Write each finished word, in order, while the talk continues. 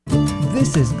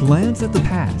This is Glance at the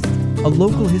Past, a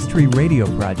local history radio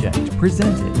project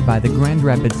presented by the Grand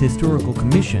Rapids Historical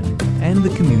Commission and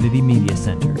the Community Media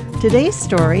Center. Today's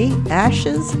story,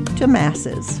 Ashes to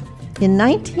Masses. In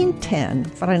 1910,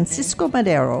 Francisco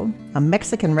Madero, a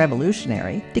Mexican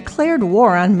revolutionary, declared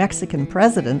war on Mexican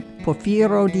President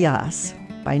Porfirio Diaz.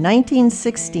 By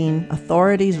 1916,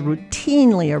 authorities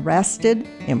routinely arrested,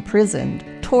 imprisoned,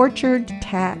 tortured,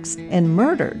 taxed, and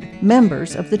murdered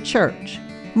members of the church.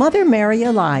 Mother Mary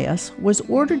Elias was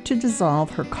ordered to dissolve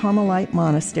her Carmelite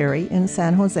monastery in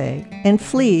San Jose and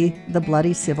flee the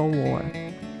bloody Civil War.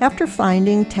 After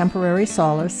finding temporary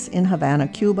solace in Havana,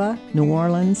 Cuba, New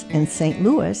Orleans, and St.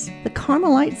 Louis, the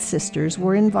Carmelite sisters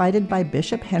were invited by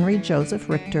Bishop Henry Joseph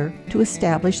Richter to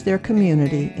establish their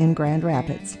community in Grand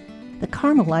Rapids. The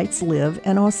Carmelites live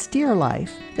an austere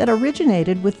life that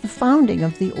originated with the founding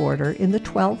of the order in the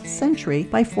 12th century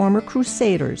by former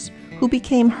crusaders who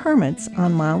became hermits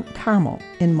on Mount Carmel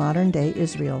in modern-day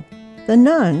Israel. The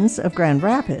nuns of Grand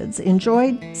Rapids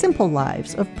enjoyed simple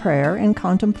lives of prayer and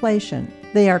contemplation.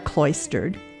 They are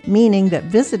cloistered, meaning that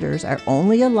visitors are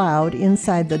only allowed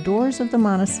inside the doors of the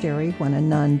monastery when a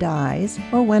nun dies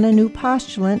or when a new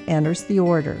postulant enters the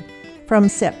order. From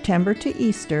September to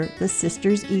Easter, the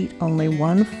sisters eat only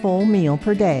one full meal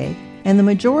per day, and the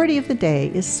majority of the day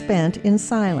is spent in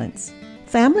silence.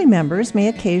 Family members may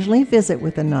occasionally visit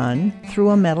with a nun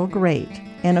through a metal grate,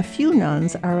 and a few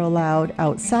nuns are allowed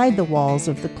outside the walls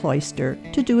of the cloister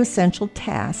to do essential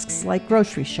tasks like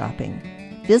grocery shopping.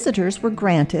 Visitors were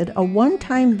granted a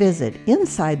one-time visit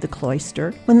inside the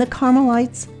cloister when the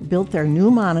Carmelites built their new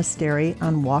monastery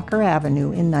on Walker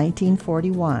Avenue in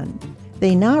 1941.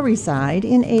 They now reside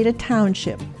in Ada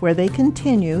Township, where they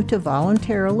continue to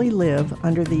voluntarily live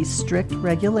under these strict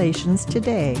regulations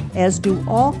today, as do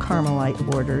all Carmelite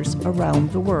orders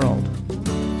around the world.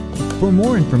 For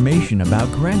more information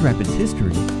about Grand Rapids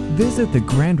history, visit the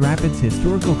Grand Rapids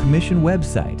Historical Commission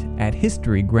website at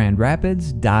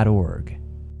historygrandrapids.org.